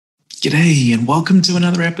G'day and welcome to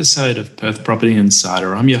another episode of Perth Property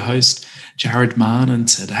Insider. I'm your host, Jared Mann, and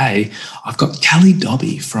today I've got Kelly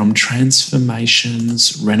Dobby from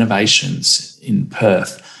Transformations Renovations in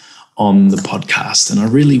Perth on the podcast. And I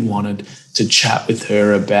really wanted to chat with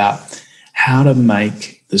her about how to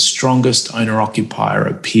make the strongest owner-occupier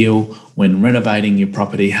appeal when renovating your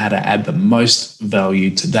property, how to add the most value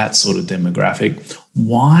to that sort of demographic.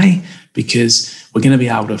 Why? Because we're going to be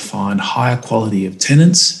able to find higher quality of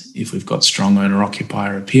tenants if we've got strong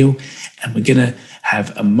owner-occupier appeal, and we're going to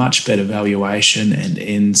have a much better valuation and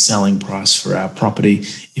end selling price for our property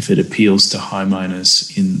if it appeals to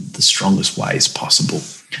homeowners in the strongest ways possible.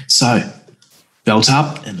 So, belt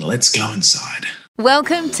up and let's go inside.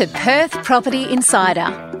 Welcome to Perth Property Insider,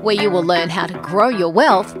 where you will learn how to grow your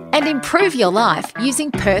wealth and improve your life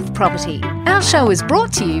using Perth property. Our show is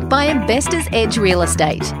brought to you by Investors Edge Real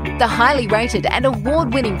Estate, the highly rated and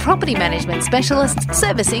award-winning property management specialists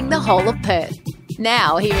servicing the whole of Perth.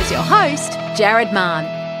 Now, here is your host, Jared Mann.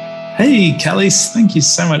 Hey, Kelly, thank you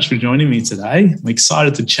so much for joining me today. I'm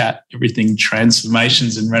excited to chat everything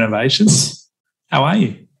transformations and renovations. How are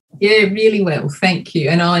you? Yeah, really well, thank you.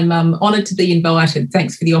 And I'm honoured to be invited.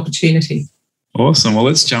 Thanks for the opportunity. Awesome. Well,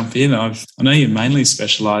 let's jump in. I know you mainly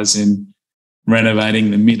specialise in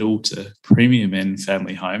renovating the middle to premium end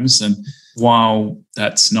family homes. And while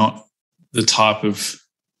that's not the type of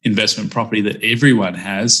investment property that everyone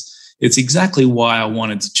has, it's exactly why I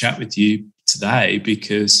wanted to chat with you today,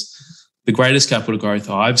 because the greatest capital growth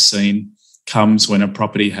I've seen comes when a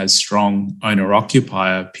property has strong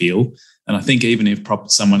owner-occupier appeal. And I think even if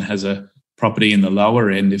someone has a property in the lower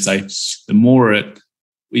end, the more it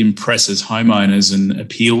impresses homeowners and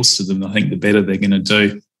appeals to them, I think the better they're going to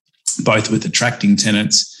do, both with attracting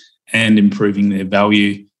tenants and improving their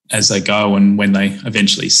value as they go and when they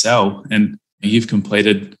eventually sell. And you've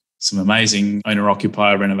completed some amazing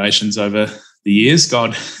owner-occupier renovations over the years.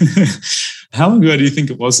 God, how long ago do you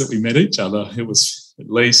think it was that we met each other? It was at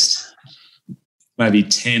least maybe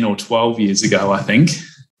 10 or 12 years ago, I think.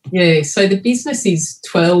 Yeah, so the business is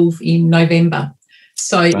 12 in November.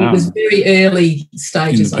 So It was very early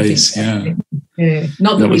stages, I think. Yeah.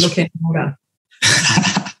 Not that we look any older.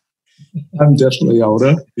 I'm definitely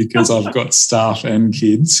older because I've got staff and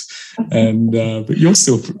kids, and but you're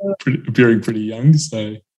still appearing pretty young.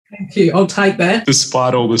 So thank you. I'll take that.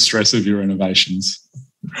 Despite all the stress of your renovations.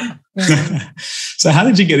 So how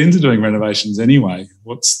did you get into doing renovations anyway?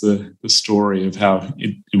 What's the story of how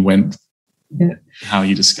it went? Yeah. How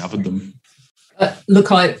you discovered them?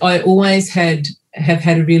 Look, I always have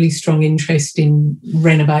had a really strong interest in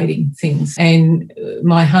renovating things, and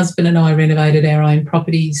my husband and I renovated our own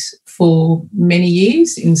properties for many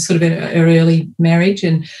years in sort of our early marriage.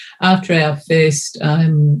 And after our first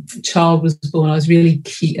child was born, I was really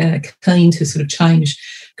keen to sort of change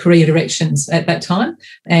career directions at that time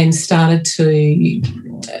and started to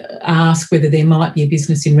ask whether there might be a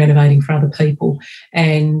business in renovating for other people.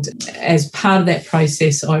 And as part of that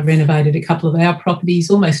process, I renovated a couple of our properties,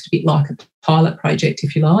 almost a bit like a pilot project,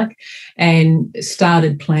 if you like, and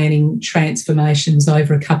started planning transformations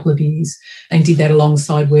over a couple of years and did that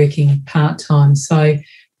alongside working part-time. So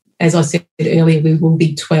as I said earlier, we will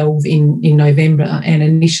be 12 in November, and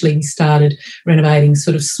initially we started renovating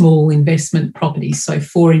sort of small investment properties, so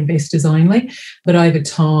for investors only. But over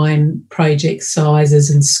time, project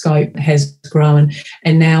sizes and scope has grown,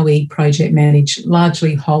 and now we project manage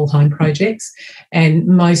largely whole home projects and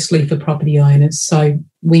mostly for property owners. So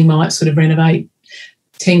we might sort of renovate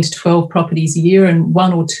 10 to 12 properties a year, and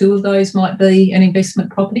one or two of those might be an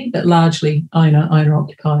investment property, but largely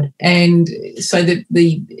owner-occupied. And so that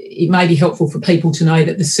it may be helpful for people to know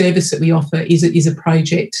that the service that we offer is a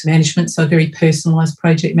project management, so a very personalised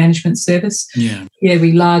project management service. Yeah,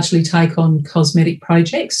 we largely take on cosmetic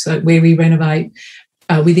projects, so where we renovate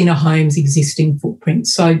within a home's existing footprint.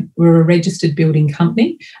 So we're a registered building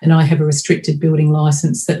company, and I have a restricted building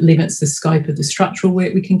licence that limits the scope of the structural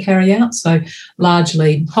work we can carry out. So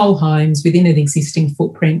largely whole homes within an existing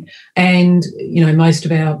footprint. And, most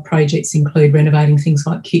of our projects include renovating things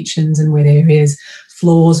like kitchens and wet areas,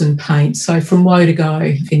 floors and paint. So from woe to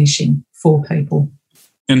go finishing for people.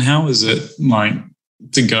 And how is it like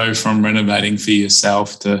to go from renovating for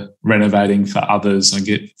yourself to renovating for others? I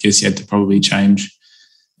guess you had to probably change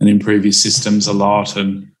and improve your systems a lot.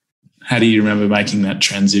 And how do you remember making that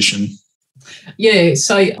transition? Yeah,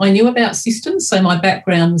 so I knew about systems. So my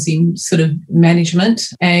background was in sort of management,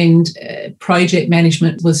 and project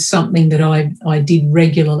management was something that I did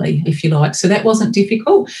regularly, if you like. So that wasn't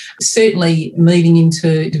difficult. Certainly moving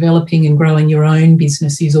into developing and growing your own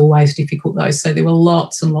business is always difficult though. So there were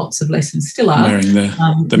lots and lots of lessons, still are. Wearing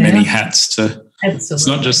the many hats to Absolutely. It's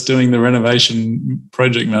not just doing the renovation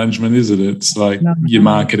project management, is it? It's like your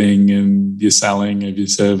marketing and your selling of your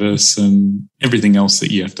service and everything else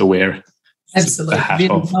that you have to wear. Absolutely. The hat really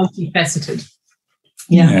off. Multifaceted.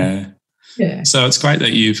 Yeah. Yeah. So it's great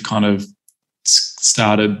that you've kind of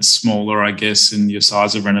started smaller, I guess, in your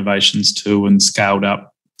size of renovations too, and scaled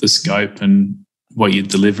up the scope and what you're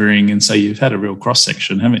delivering. And so you've had a real cross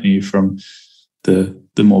section, haven't you, from the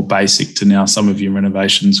more basic to now some of your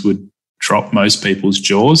renovations would drop most people's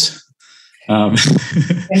jaws to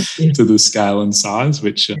the scale and size,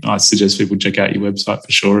 which I suggest people check out your website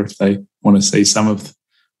for sure if they want to see some of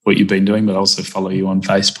what you've been doing, but also follow you on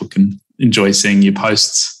Facebook and enjoy seeing your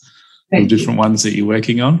posts of different ones that you're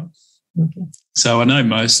working on. Okay. So I know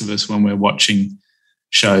most of us, when we're watching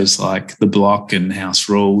shows like The Block and House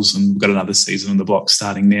Rules, and we've got another season of The Block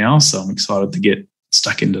starting now, so I'm excited to get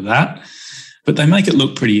stuck into that. But they make it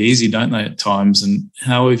look pretty easy, don't they, at times? And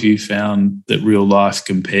how have you found that real life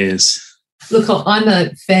compares? Look, I'm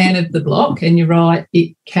a fan of The Block, and you're right,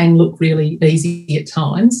 it can look really easy at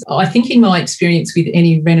times. I think in my experience with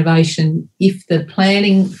any renovation, if the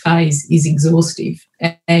planning phase is exhaustive,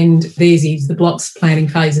 and theirs is, The Block's planning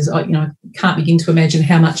phases, I can't begin to imagine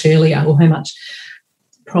how much earlier or how much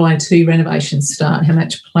prior to renovation start, how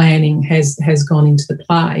much planning has gone into the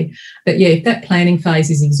play. But yeah, if that planning phase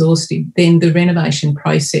is exhaustive, then the renovation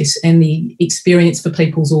process and the experience for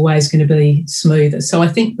people is always going to be smoother. So I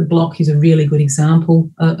think The Block is a really good example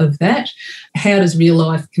of that. How does real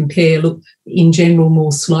life compare? Look, in general,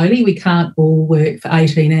 more slowly. We can't all work for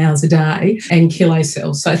 18 hours a day and kill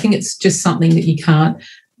ourselves. So I think it's just something that you can't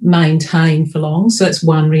maintain for long. So that's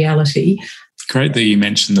one reality. Great that you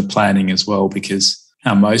mentioned the planning as well, because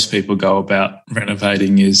how most people go about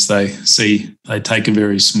renovating is they take a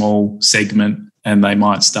very small segment and they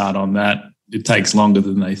might start on that. It takes longer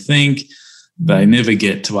than they think. They never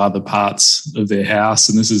get to other parts of their house.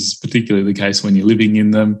 And this is particularly the case when you're living in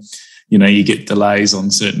them. You get delays on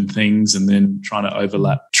certain things, and then trying to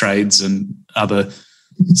overlap trades and other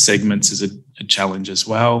segments is a challenge as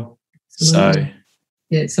well. Absolutely. So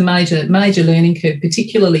yeah, it's a major learning curve,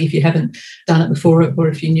 particularly if you haven't done it before or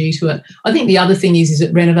if you're new to it. I think the other thing is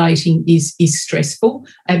that renovating is stressful,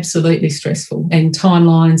 absolutely stressful, and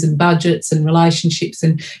timelines and budgets and relationships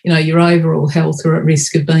and, your overall health are at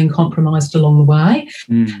risk of being compromised along the way.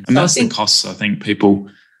 And that's the costs I think people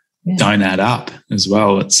don't add up as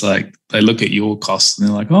well. It's like they look at your costs and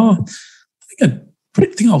they're like, oh, I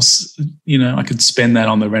think I could spend that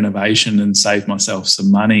on the renovation and save myself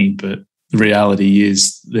some money, but the reality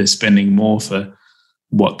is they're spending more for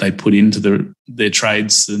what they put into their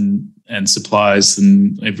trades and supplies,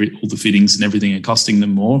 and all the fittings and everything are costing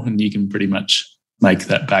them more, and you can pretty much make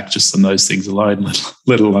that back just on those things alone,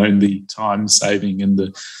 let alone the time saving and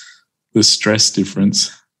the stress difference.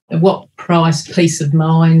 What price peace of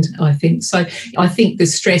mind, I think. So I think the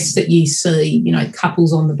stress that you see,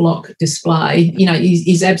 couples on The Block display,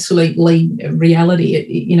 is absolutely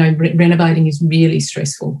reality. Renovating is really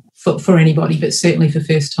stressful for anybody, but certainly for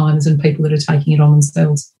first timers and people that are taking it on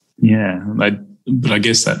themselves. Yeah, but I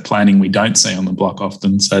guess that planning we don't see on The Block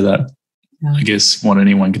often. So that I guess what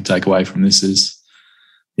anyone could take away from this is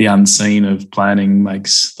the unseen of planning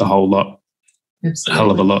makes the whole lot a hell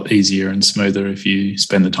of a lot easier and smoother if you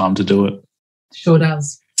spend the time to do it. Sure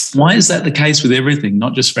does. Why is that the case with everything,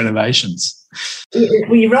 not just renovations?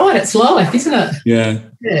 Well, you're right. It's life, isn't it? Yeah.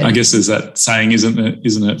 I guess there's that saying, isn't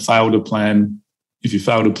it? Fail to plan. If you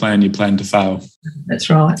fail to plan, you plan to fail. That's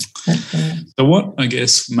right. So what, I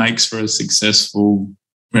guess, makes for a successful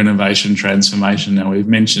renovation transformation? Now, we've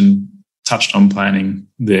touched on planning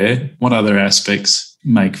there. What other aspects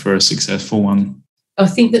make for a successful one? I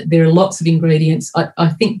think that there are lots of ingredients. I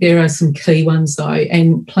think there are some key ones, though,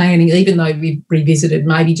 and planning, even though we've revisited,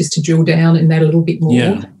 maybe just to drill down in that a little bit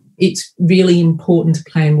more, it's really important to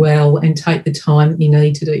plan well and take the time that you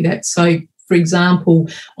need to do that. So, for example,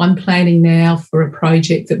 I'm planning now for a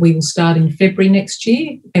project that we will start in February next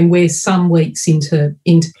year, and we're some weeks into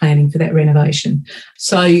planning for that renovation.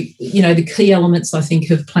 So, the key elements, I think,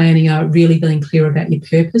 of planning are really being clear about your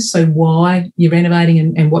purpose, so why you're renovating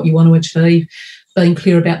and what you want to achieve, being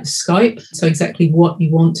clear about the scope, so exactly what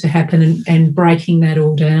you want to happen and breaking that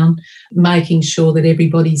all down, making sure that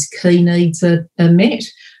everybody's key needs are met,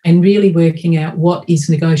 and really working out what is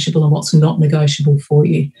negotiable and what's not negotiable for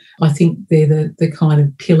you. I think they're the kind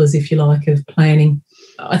of pillars, if you like, of planning.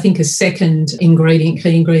 I think a second key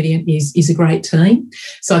ingredient is a great team.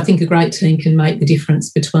 So I think a great team can make the difference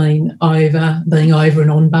between being over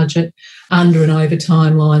and on budget, under and over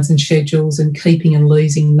timelines and schedules, and keeping and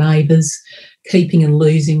losing neighbours, keeping and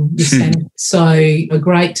losing your sanity. So a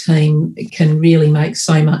great team can really make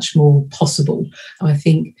so much more possible, I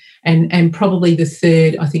think. And probably the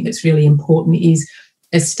third, I think that's really important, is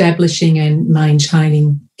establishing and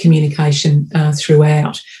maintaining communication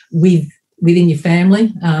throughout within your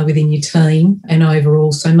family, within your team, and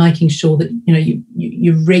overall. So making sure that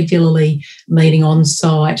you're regularly meeting on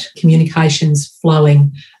site, communications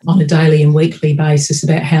flowing on a daily and weekly basis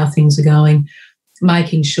about how things are going.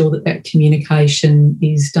 Making sure that communication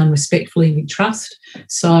is done respectfully with trust.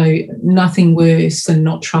 So nothing worse than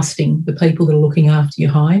not trusting the people that are looking after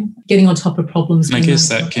your home, getting on top of problems. And I guess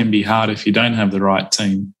that can be hard if you don't have the right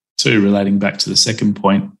team too, relating back to the second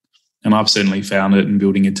point. And I've certainly found it in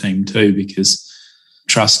building a team too, because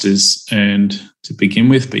trust is earned to begin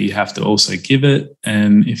with, but you have to also give it.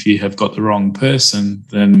 And if you have got the wrong person,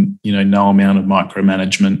 then, no amount of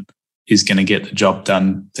micromanagement is going to get the job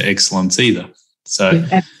done to excellence either. So yeah,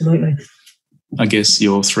 absolutely. I guess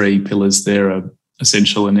your 3 pillars there are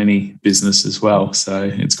essential in any business as well. So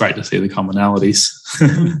it's great to see the commonalities.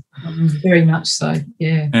 Very much so,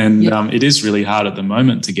 yeah. And it is really hard at the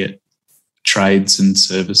moment to get trades and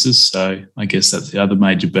services. So I guess that's the other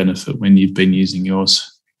major benefit when you've been using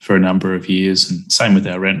yours for a number of years. And same with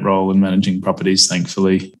our rent roll and managing properties.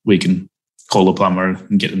 Thankfully, we can call a plumber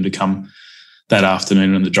and get them to come that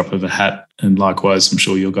afternoon on the drop of a hat. And likewise, I'm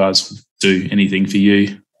sure your guys will do anything for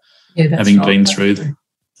you, having been through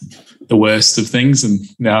the worst of things and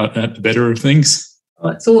now at the better of things.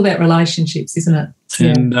 Well, it's all about relationships, isn't it?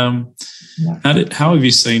 And how have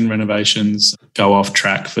you seen renovations go off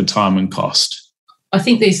track for time and cost? I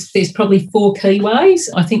think there's probably 4 key ways.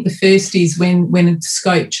 I think the first is when the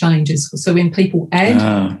scope changes. So when people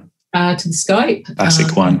add to the scope.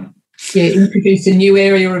 Classic one. Yeah, introduce a new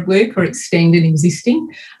area of work or extend an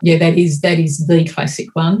existing. Yeah, that is the classic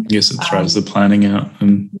one. Yes, it throws the planning out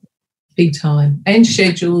and big time, and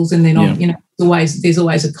schedules, and then there's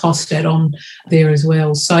always a cost add-on there as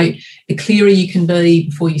well. So the clearer you can be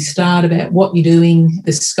before you start about what you're doing,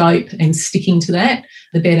 the scope, and sticking to that,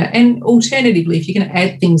 the better. And alternatively, if you're going to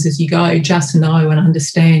add things as you go, just know and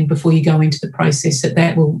understand before you go into the process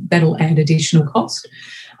that'll add additional cost.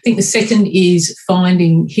 I think the second is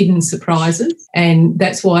finding hidden surprises, and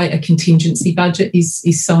that's why a contingency budget is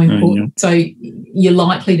so important. So you're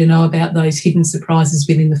likely to know about those hidden surprises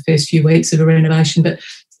within the first few weeks of a renovation, but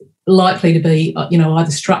likely to be, either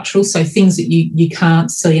structural, so things that you can't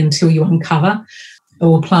see until you uncover,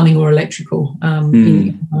 or plumbing or electrical,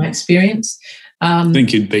 in my experience. I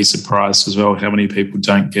think you'd be surprised as well how many people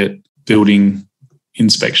don't get building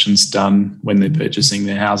inspections done when they're purchasing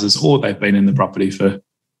their houses, or they've been in the property for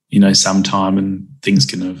some time and things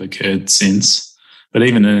can have occurred since. But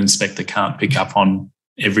even an inspector can't pick up on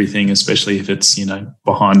everything, especially if it's,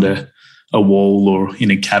 behind a wall or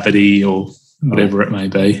in a cavity or whatever it may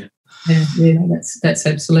be. Yeah, that's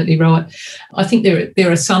absolutely right. I think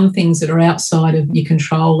there are some things that are outside of your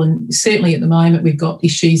control, and certainly at the moment we've got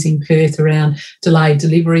issues in Perth around delayed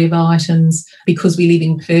delivery of items. Because we live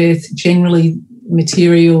in Perth, generally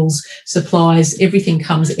materials, supplies, everything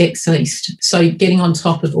comes ex-east. So getting on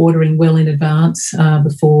top of ordering well in advance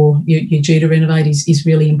before you're due to renovate is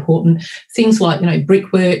really important. Things like,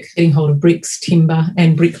 brickwork, getting hold of bricks, timber,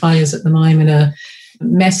 and bricklayers at the moment are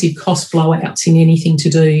massive cost blowouts in anything to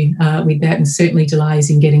do with that, and certainly delays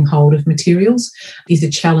in getting hold of materials is a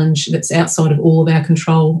challenge that's outside of all of our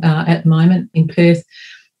control at the moment in Perth.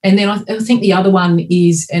 And then I think the other one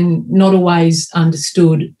is, and not always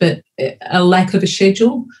understood, but a lack of a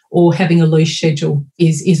schedule or having a loose schedule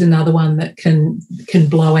is another one that can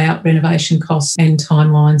blow out renovation costs and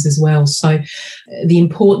timelines as well. So the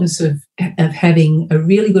importance of having a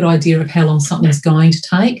really good idea of how long something's going to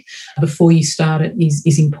take before you start it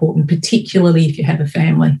is important, particularly if you have a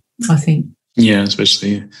family, I think. Yeah,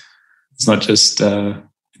 especially it's not just...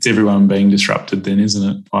 it's everyone being disrupted then, isn't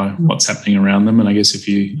it, by what's happening around them? And I guess if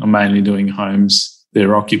you are mainly doing homes,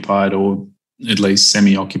 they're occupied or at least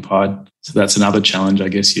semi-occupied. So that's another challenge I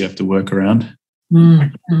guess you have to work around.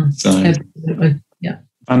 So absolutely, yeah.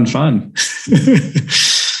 Fun.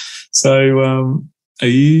 So are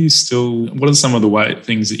you still, what are some of the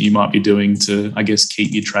things that you might be doing to, I guess,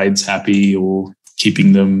 keep your trades happy or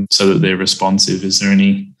keeping them so that they're responsive? Is there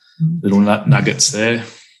any little nuggets there?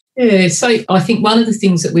 Yeah, so I think one of the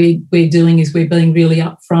things that we're doing is we're being really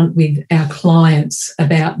upfront with our clients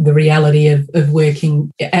about the reality of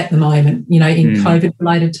working at the moment, in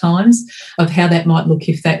COVID-related times, of how that might look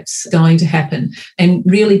if that's going to happen, and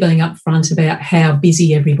really being upfront about how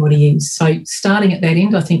busy everybody is. So starting at that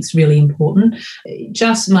end, I think is really important.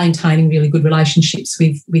 Just maintaining really good relationships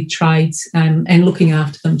with trades and looking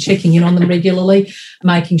after them, checking in on them regularly,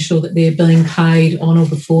 making sure that they're being paid on or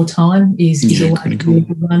before time is always critical. a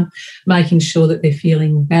good one. Making sure that they're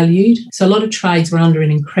feeling valued. So a lot of trades are under an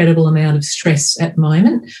incredible amount of stress at the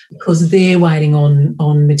moment because they're waiting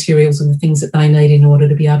on materials and the things that they need in order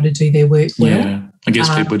to be able to do their work well. Yeah, I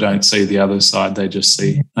guess people don't see the other side. They just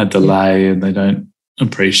see a delay and they don't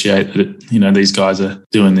appreciate that, these guys are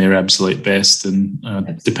doing their absolute best and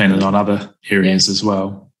dependent on other areas as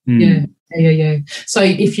well. Yeah. So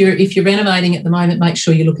if you're renovating at the moment, make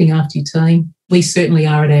sure you're looking after your team. We certainly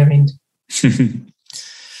are at our end.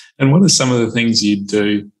 And what are some of the things you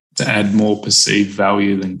do to add more perceived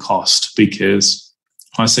value than cost? Because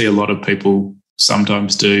I see a lot of people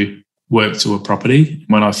sometimes do work to a property.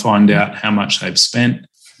 When I find out how much they've spent,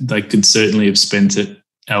 they could certainly have spent it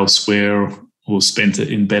elsewhere or spent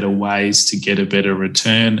it in better ways to get a better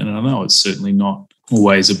return. And I know it's certainly not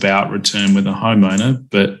always about return with a homeowner,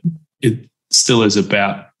 but it still is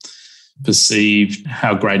about perceived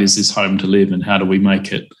how great is this home to live and how do we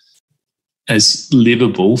make it as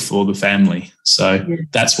livable for the family. So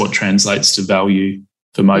that's what translates to value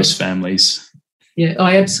for most families. Yeah,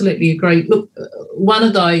 I absolutely agree. Look, one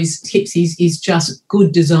of those tips is just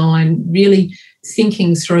good design, really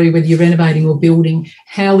thinking through whether you're renovating or building,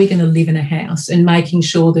 how are we going to live in a house, and making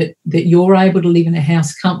sure that you're able to live in a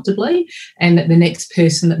house comfortably and that the next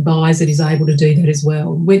person that buys it is able to do that as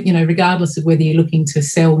well, regardless of whether you're looking to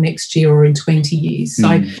sell next year or in 20 years.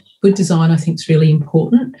 So good design, I think, is really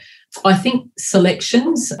important. I think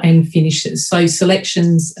selections and finishes. So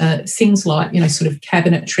selections, things like, sort of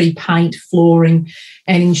cabinetry, paint, flooring,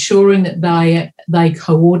 and ensuring that they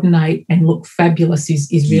coordinate and look fabulous is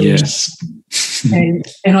really important.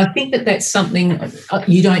 And I think that's something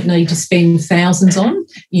you don't need to spend thousands on.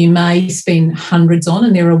 You may spend hundreds on,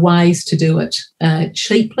 and there are ways to do it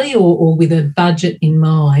cheaply or with a budget in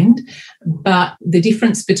mind. But the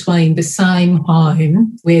difference between the same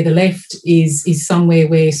home where the left is somewhere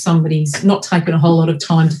where somebody's not taken a whole lot of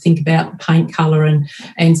time to think about paint colour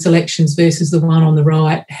and selections versus the one on the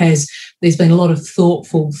right there's been a lot of thought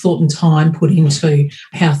and time put into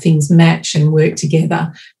how things match and work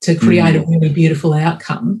together to create a really beautiful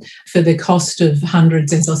outcome for the cost of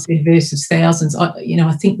hundreds, as I said, versus thousands. I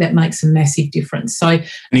think that makes a massive difference. So, and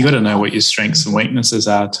you've got to know what your strengths and weaknesses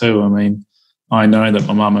are too. I mean, I know that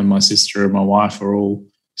my mum and my sister and my wife are all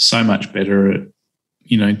so much better at,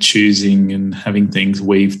 choosing and having things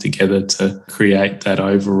weave together to create that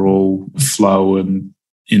overall flow and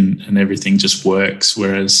everything just works.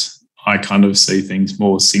 Whereas I kind of see things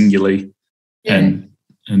more singularly and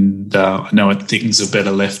I know things are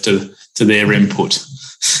better left to their input,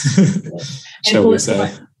 shall we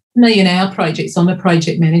say. Me and our projects, I'm a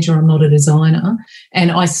project manager, I'm not a designer,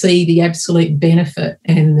 and I see the absolute benefit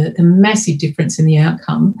and the massive difference in the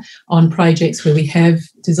outcome on projects where we have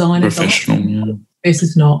designers professional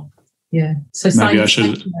versus not. Yeah. So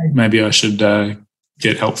maybe I should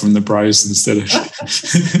get help from the bros instead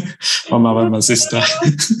of my mum and my sister.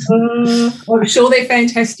 I'm sure they're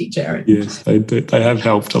fantastic, Jared. Yes, they do. They have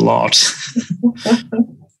helped a lot.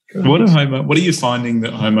 What are you finding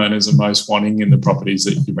that homeowners are most wanting in the properties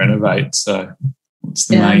that you renovate? So what's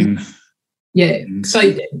the main? Yeah, so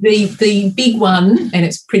the big one, and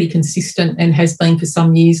it's pretty consistent and has been for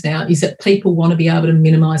some years now, is that people want to be able to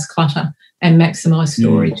minimise clutter and maximise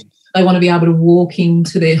storage. They want to be able to walk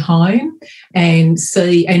into their home and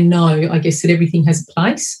see and know, I guess, that everything has a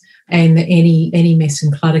place and that any mess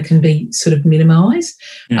and clutter can be sort of minimised.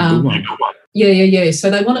 Yeah. So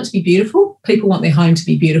they want it to be beautiful. People want their home to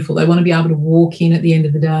be beautiful. They want to be able to walk in at the end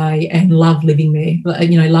of the day and love living there,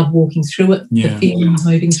 love walking through it, the feeling of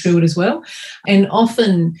moving through it as well. And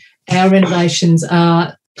often our renovations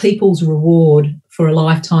are people's reward for a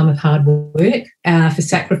lifetime of hard work, for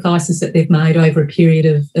sacrifices that they've made over a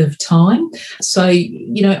period of time. So,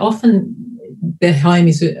 often their home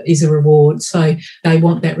is a reward. So they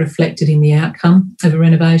want that reflected in the outcome of a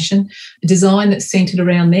renovation. A design that's centred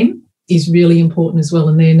around them is really important as well,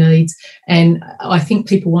 and their needs. And I think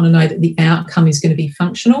people want to know that the outcome is going to be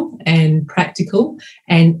functional and practical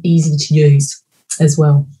and easy to use as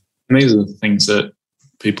well. And these are the things that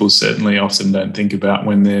people certainly often don't think about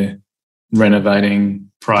when they're renovating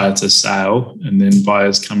prior to sale, and then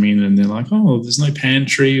buyers come in and they're like, oh, there's no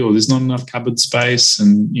pantry or there's not enough cupboard space,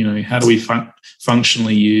 and, you know, how do we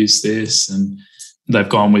functionally use this? And they've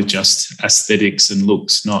gone with just aesthetics and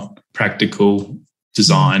looks, not practical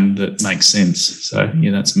design that makes sense. So,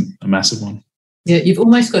 yeah, that's a massive one. Yeah, you've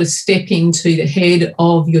almost got to step into the head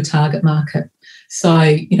of your target market. So,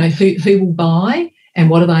 you know, who will buy and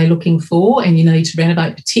what are they looking for? And you need to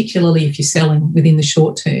renovate, particularly if you're selling within the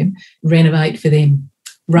short term, renovate for them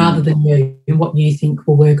rather than you and what you think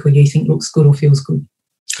will work or you think looks good or feels good.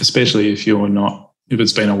 Especially if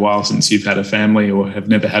it's been a while since you've had a family or have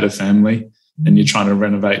never had a family and you're trying to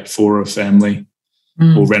renovate for a family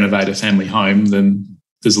or renovate a family home, then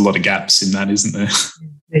there's a lot of gaps in that, isn't there?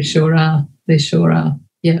 There sure are.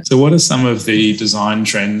 Yeah. So what are some of the design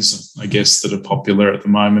trends, I guess, that are popular at the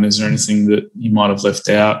moment? Is there anything that you might have left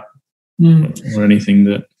out or anything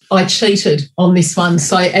that... I cheated on this one.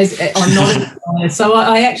 So as I'm not a designer, so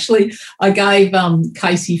I gave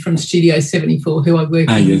Casey from Studio 74, who I work with,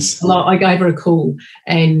 I gave her a call.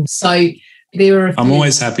 And so there are... I'm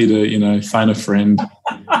always happy to, you know, phone a friend,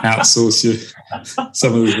 outsource you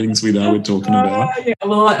some of the things we know we're talking about. Yeah,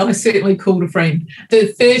 well, I certainly called a friend.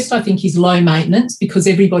 The first, I think, is low maintenance, because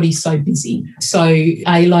everybody's so busy. So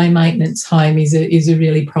a low maintenance home is a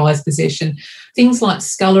really prized possession. Things like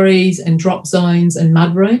sculleries and drop zones and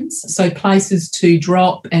mud rooms, so places to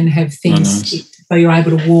drop and have things stick, so you're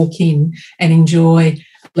able to walk in and enjoy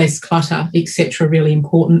less clutter, etc. Really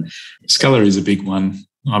important. Scullery is a big one.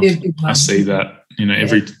 I see that, you know,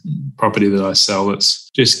 every property that I sell, it's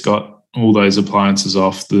just got all those appliances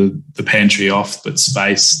off, the pantry off, but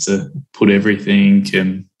space to put everything.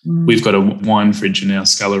 And we've got a wine fridge in our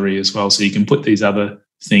scullery as well, so you can put these other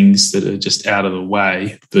things that are just out of the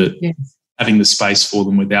way, but having the space for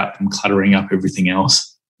them without them cluttering up everything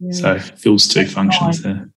else. Yeah. So it fills two functions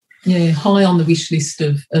there. Yeah, high on the wish list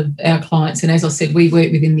of our clients. And as I said, we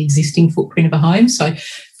work within the existing footprint of a home. So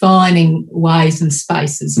finding ways and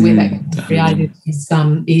spaces where that can be created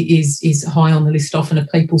is high on the list often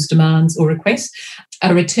of people's demands or requests.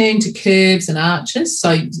 A return to curves and arches.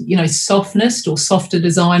 So, you know, softness or softer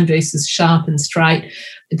design versus sharp and straight.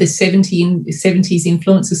 The 70s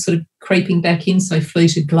influence is sort of creeping back in, so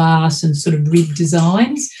fluted glass and sort of ribbed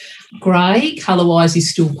designs. Grey, colour-wise, is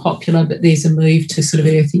still popular, but there's a move to sort of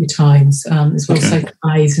earthier tones as well, so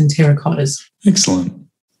greys and terracottas. Excellent.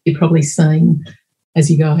 You're probably seeing as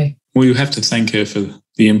you go. Well, you have to thank her for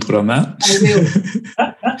the input on that. I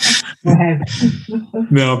will. I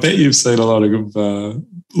have. Now, I bet you've seen a lot of,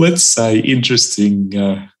 let's say, interesting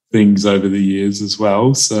things over the years as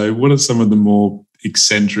well. So what are some of the more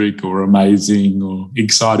eccentric or amazing or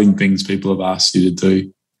exciting things people have asked you to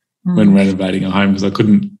do when renovating a home? Because I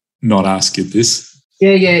couldn't not ask you this.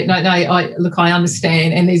 Yeah. No. I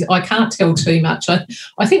understand, and I can't tell too much.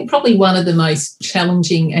 I think probably one of the most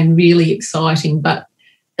challenging and really exciting, but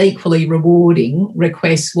equally rewarding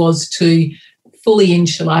requests was to fully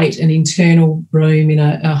insulate an internal room in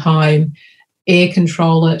a home, air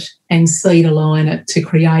control it, and seed align it to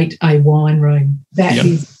create a wine room. That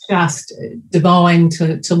is just divine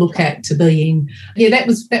to look at, to be in. Yeah, that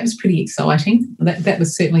was pretty exciting. That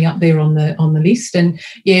was certainly up there on the list. And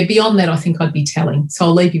yeah, beyond that, I think I'd be telling. So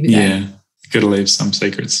I'll leave you with that. Yeah, got to leave some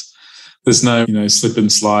secrets. There's no, slip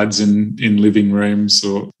and slides in living rooms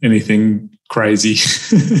or anything crazy.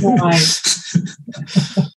 No.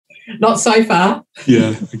 Not so far.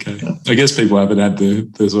 Yeah, okay. I guess people haven't had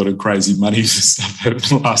the sort of crazy money for stuff over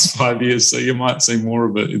the last 5 years, so you might see more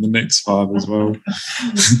of it in the next 5 as well.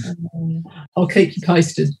 I'll keep you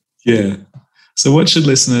posted. Yeah. So what should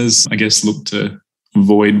listeners, I guess, look to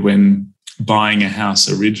avoid when buying a house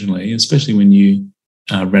originally, especially when you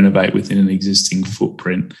renovate within an existing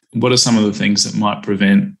footprint? What are some of the things that might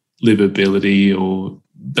prevent livability, or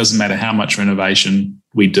doesn't matter how much renovation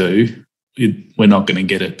we do, we're not going to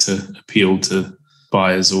get it to appeal to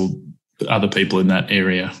buyers or other people in that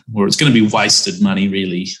area, or it's going to be wasted money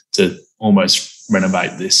really to almost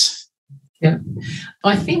renovate this? Yeah.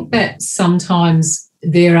 I think that sometimes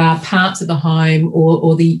there are parts of the home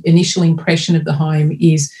or the initial impression of the home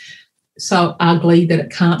is so ugly that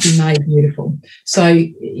it can't be made beautiful. So,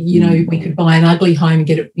 we could buy an ugly home and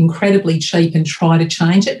get it incredibly cheap and try to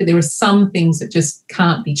change it, but there are some things that just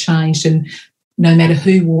can't be changed, and no matter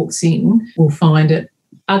who walks in will find it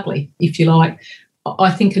ugly, if you like. I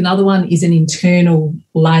think another one is an internal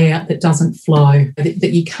layout that doesn't flow,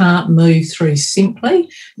 that you can't move through simply.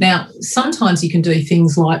 Now, sometimes you can do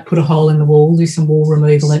things like put a hole in the wall, do some wall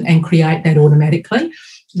removal and create that automatically.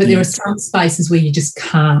 But there are some spaces where you just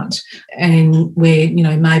can't, and where,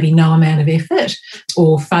 maybe no amount of effort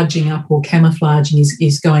or fudging up or camouflaging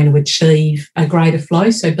is going to achieve a greater flow.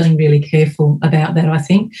 So being really careful about that, I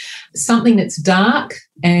think. Something that's dark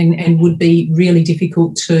and would be really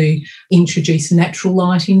difficult to introduce natural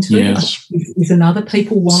light into is another.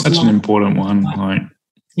 People want such an important one. Like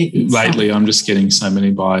lately, I'm just getting so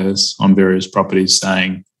many buyers on various properties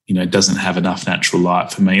saying, it doesn't have enough natural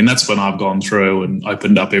light for me. And that's when I've gone through and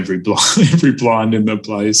opened up every blind in the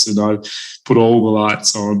place, and I've put all the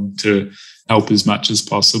lights on to help as much as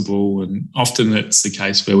possible. And often it's the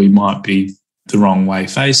case where we might be the wrong way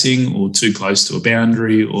facing or too close to a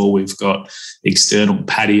boundary, or we've got external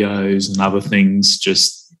patios and other things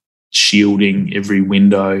just shielding every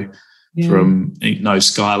window from no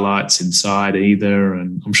skylights inside either.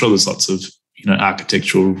 And I'm sure there's lots of,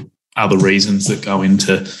 architectural other reasons that go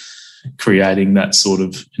into creating that sort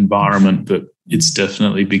of environment, but it's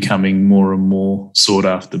definitely becoming more and more sought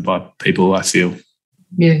after by people, I feel.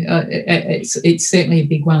 Yeah, it's certainly a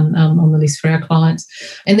big one on the list for our clients.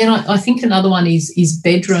 And then I think another one is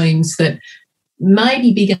bedrooms that may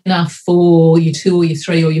be big enough for your 2 or your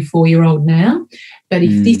 3 or your 4-year-old now, but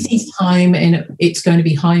if this is home and it's going to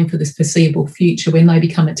be home for the foreseeable future, when they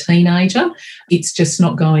become a teenager, it's just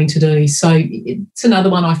not going to do. So it's another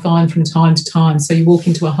one I find from time to time. So you walk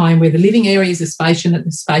into a home where the living areas are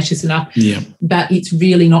spacious enough, but it's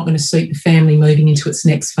really not going to suit the family moving into its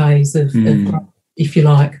next phase of growth, if you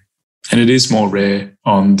like. And it is more rare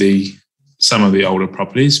on some of the older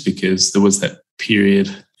properties, because there was that period.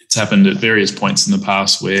 It's happened at various points in the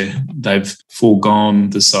past where they've foregone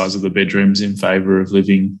the size of the bedrooms in favour of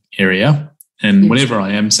living area. And whenever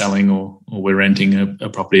I am selling or we're renting a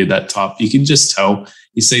property of that type, you can just tell.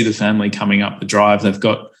 You see the family coming up the drive. They've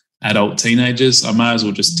got adult teenagers. I may as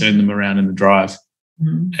well just turn them around in the drive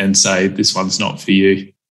and say, this one's not for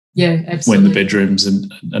you. Yeah, absolutely. When the bedrooms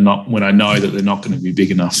are not, when I know that they're not going to be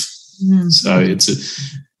big enough. So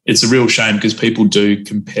it's a real shame, because people do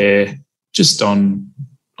compare just on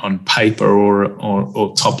paper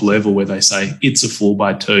or top level, where they say it's a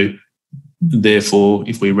 4x2. Therefore,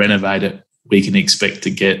 if we renovate it, we can expect to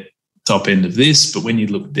get top end of this. But when you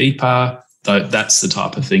look deeper, that's the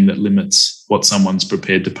type of thing that limits what someone's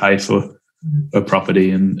prepared to pay for a property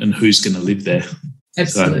and who's going to live there.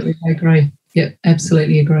 Absolutely, I agree. Yep,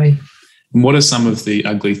 absolutely agree. And what are some of the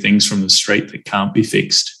ugly things from the street that can't be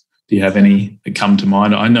fixed? Do you have any that come to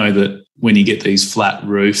mind? I know that when you get these flat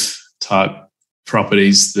roof type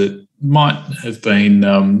properties that might have been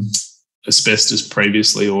asbestos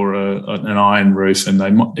previously, or an iron roof, and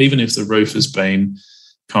even if the roof has been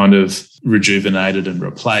kind of rejuvenated and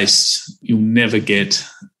replaced, you'll never get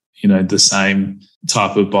the same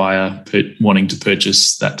type of buyer wanting to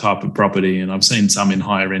purchase that type of property. And I've seen some in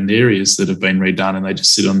higher end areas that have been redone and they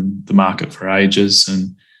just sit on the market for ages,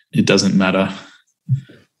 and it doesn't matter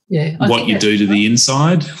what you do to the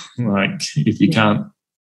inside. Like, if you can't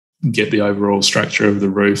get the overall structure of the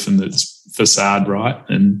roof and its facade right,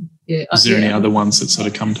 and is there any other ones that sort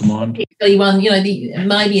of come to mind? One,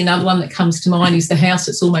 maybe another one that comes to mind is the house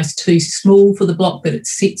that's almost too small for the block that it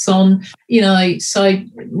sits on. So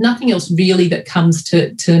nothing else really that comes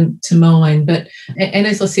to mind. But and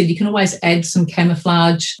as I said, you can always add some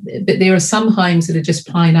camouflage. But there are some homes that are just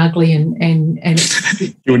plain ugly, and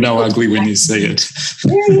you'll know ugly when you see it.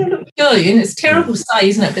 And it's terrible to say,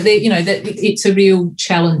 isn't it? But that it's a real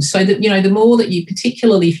challenge. So that the more that you,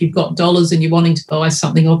 particularly if you've got dollars and you're wanting to buy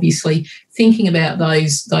something, obviously thinking about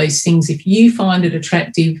those things. If you find it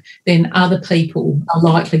attractive, then other people are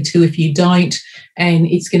likely to. If you don't, and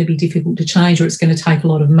it's going to be difficult to change, or it's going to take a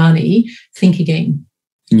lot of money, think again.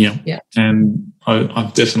 Yeah. And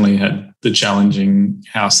I've definitely had the challenging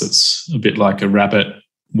house that's a bit like a rabbit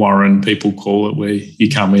warren, people call it, where you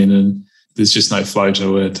come in and there's just no flow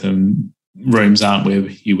to it, and rooms aren't where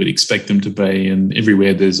you would expect them to be, and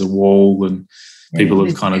everywhere there's a wall, and people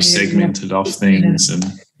have kind of segmented off things, and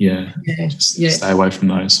stay away from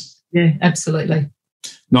those. Yeah, absolutely.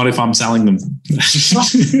 Not if I'm selling them.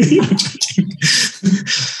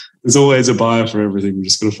 There's always a buyer for everything. We're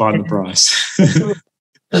just got to find the price.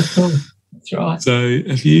 That's cool. That's right. So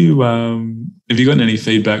have you gotten any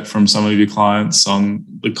feedback from some of your clients on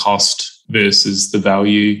the cost versus the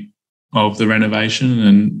value of the renovation,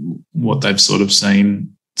 and what they've sort of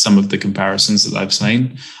seen, some of the comparisons that they've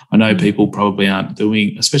seen? I know people probably aren't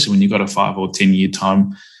doing, especially when you've got a 5 or 10 year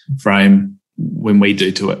time frame. When we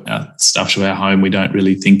do stuff to our home, we don't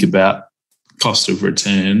really think about cost of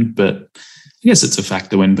return, but I guess it's a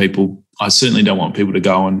factor when I certainly don't want people to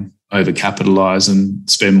go and overcapitalise and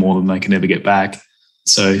spend more than they can ever get back.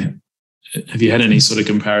 So have you had any sort of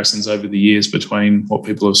comparisons over the years between what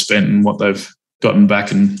people have spent and what they've gotten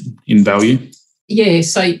back in value? Yeah,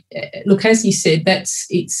 so look, as you said,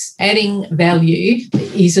 it's adding value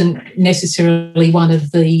isn't necessarily one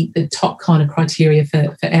of the top kind of criteria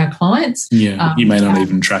for our clients. Yeah, you may not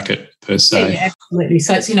even track it per se. Yeah, absolutely.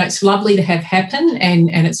 So it's lovely to have happen, and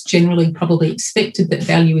it's generally probably expected that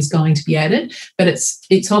value is going to be added, but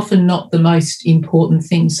it's often not the most important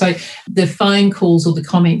thing. So the phone calls or the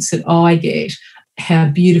comments that I get, how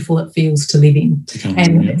beautiful it feels to live in,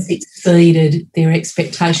 and it's exceeded their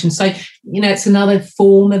expectations. So, it's another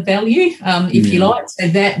form of value, if you like. So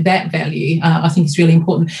that value, I think, is really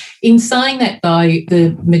important. In saying that, though,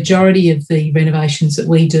 the majority of the renovations that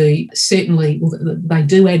we do, certainly they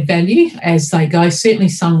do add value as they go. Certainly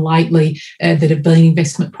some lately that have been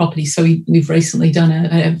investment properties. So we've recently done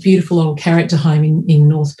a beautiful old character home in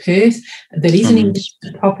North Perth that is an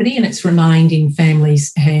investment property, and it's remained in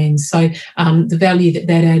families' hands. So the value that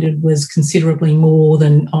added was considerably more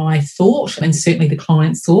than I thought, and certainly the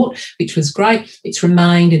clients thought, which was great. It's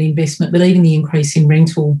remained an investment, but even the increase in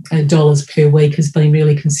rental dollars per week has been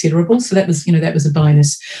really considerable. So that was a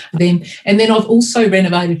bonus then. And then I've also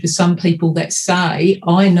renovated for some people that say,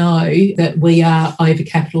 I know that we are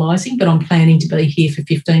overcapitalising, but I'm planning to be here for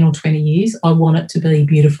 15 or 20 years. I want it to be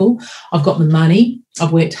beautiful. I've got the money.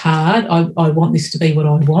 I've worked hard. I want this to be what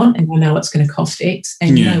I want, and I know it's going to cost X.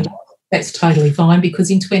 And you know what? That's totally fine,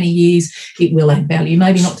 because in 20 years it will add value.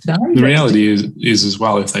 Maybe not today. The reality is as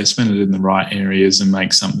well, if they spend it in the right areas and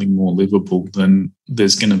make something more livable, then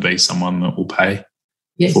there's going to be someone that will pay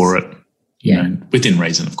for it, you know, within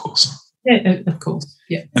reason, of course. Yeah, of course,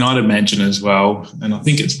 yeah. And I'd imagine as well, and I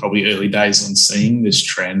think it's probably early days on seeing this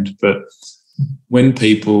trend, but when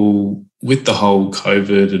people, with the whole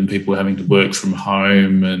COVID and people having to work from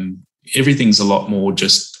home, and everything's a lot more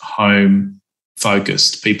just home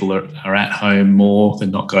focused. People are at home more. They're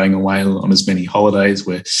not going away on as many holidays.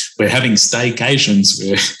 We're having staycations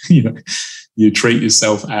where you treat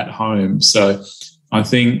yourself at home. So I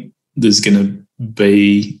think there's going to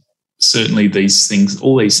be certainly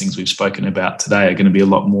all these things we've spoken about today are going to be a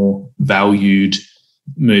lot more valued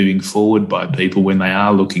moving forward by people when they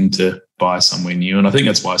are looking to buy somewhere new. And I think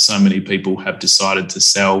that's why so many people have decided to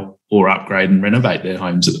sell or upgrade and renovate their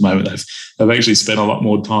homes at the moment. They've actually spent a lot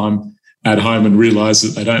more time at home and realise that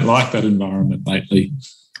they don't like that environment lately.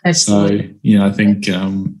 Absolutely. So, I think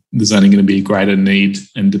there's only going to be a greater need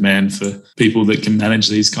and demand for people that can manage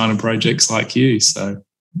these kind of projects like you. So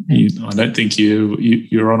I don't think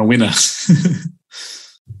you're on a winner.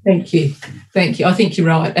 Thank you. I think you're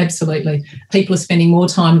right. Absolutely. People are spending more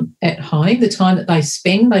time at home. The time that they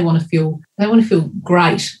spend, they want to feel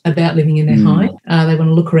great about living in their home. They want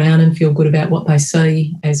to look around and feel good about what they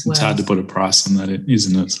see as well. It's hard to put a price on that,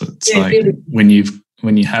 isn't it? So it's really,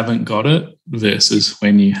 when you haven't got it versus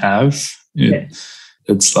when you have,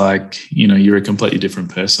 it's like, you're a completely different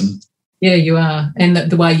person. Yeah, you are. And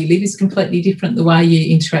the way you live is completely different. The way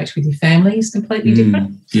you interact with your family is completely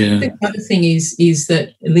different. Yeah. The other thing is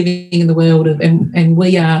that living in the world of, and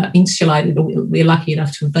we are insulated, or we're lucky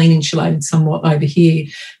enough to have been insulated somewhat over here,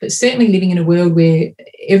 but certainly living in a world where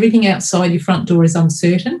everything outside your front door is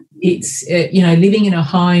uncertain. It's, living in a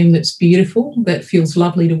home that's beautiful, that feels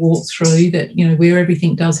lovely to walk through, that, where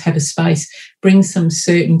everything does have a space, brings some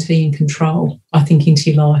certainty and control, I think,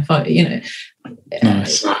 into your life.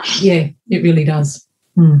 Nice. Yeah, it really does.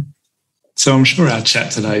 So I'm sure our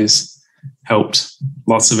chat today's helped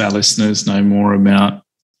lots of our listeners know more about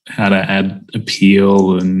how to add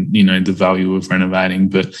appeal and, the value of renovating.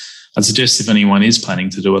 But I'd suggest if anyone is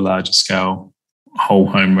planning to do a larger scale whole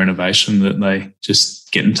home renovation, that they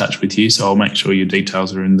just get in touch with you. So I'll make sure your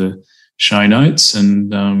details are in the show notes.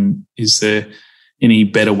 And is there any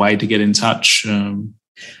better way to get in touch?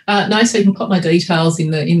 No, so you can put my details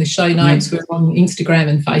in the show notes. We're on Instagram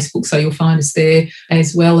and Facebook, so you'll find us there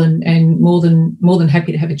as well, and more than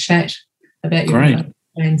happy to have a chat about your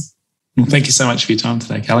plans. Well, thank you so much for your time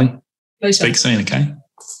today, Kelly. Pleasure. Speak soon, okay?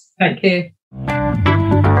 Take care.